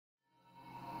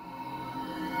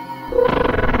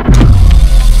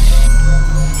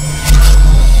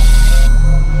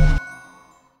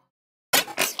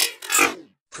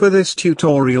For this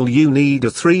tutorial you need a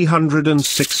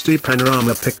 360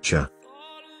 panorama picture.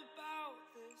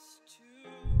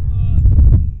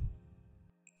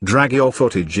 Drag your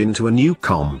footage into a new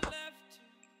comp.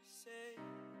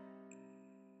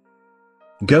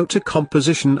 Go to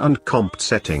Composition and Comp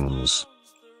Settings.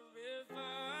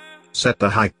 Set the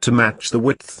height to match the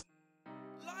width.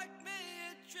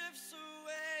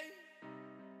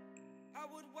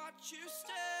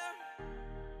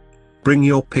 Bring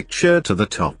your picture to the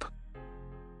top.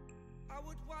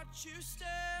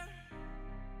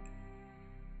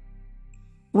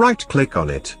 Right-click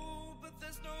on it.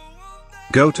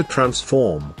 Go to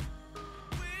Transform.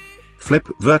 Flip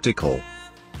vertical.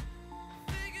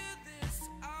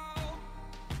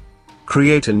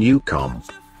 Create a new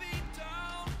comp.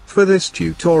 For this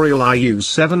tutorial I use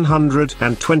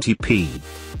 720p.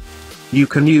 You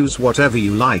can use whatever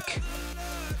you like.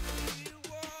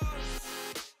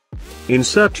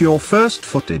 Insert your first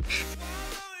footage.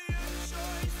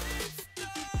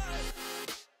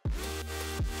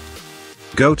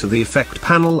 Go to the Effect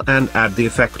panel and add the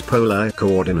effect polar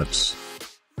coordinates.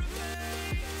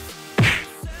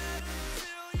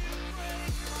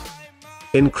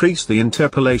 Increase the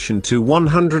interpolation to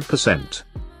 100%.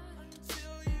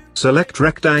 Select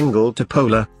rectangle to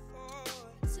polar.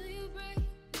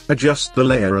 Adjust the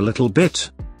layer a little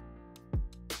bit.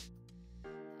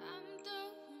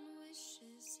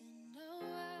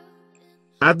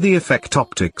 Add the effect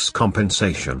optics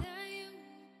compensation.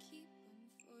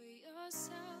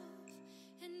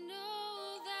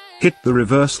 Hit the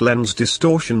reverse lens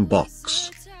distortion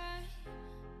box.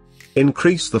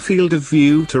 Increase the field of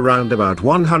view to round about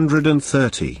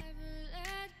 130.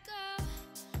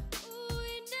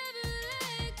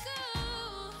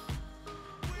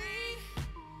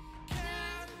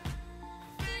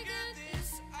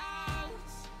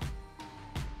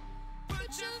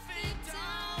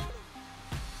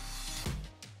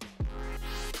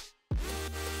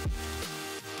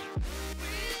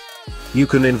 You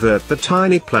can invert the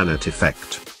tiny planet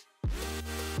effect.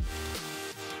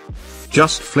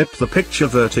 Just flip the picture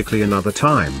vertically another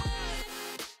time.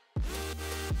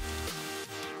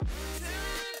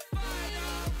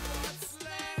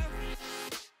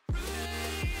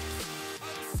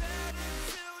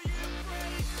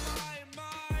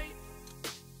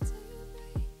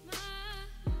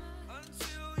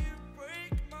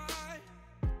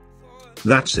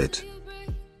 That's it.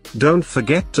 Don't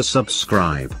forget to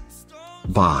subscribe.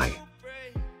 Bye.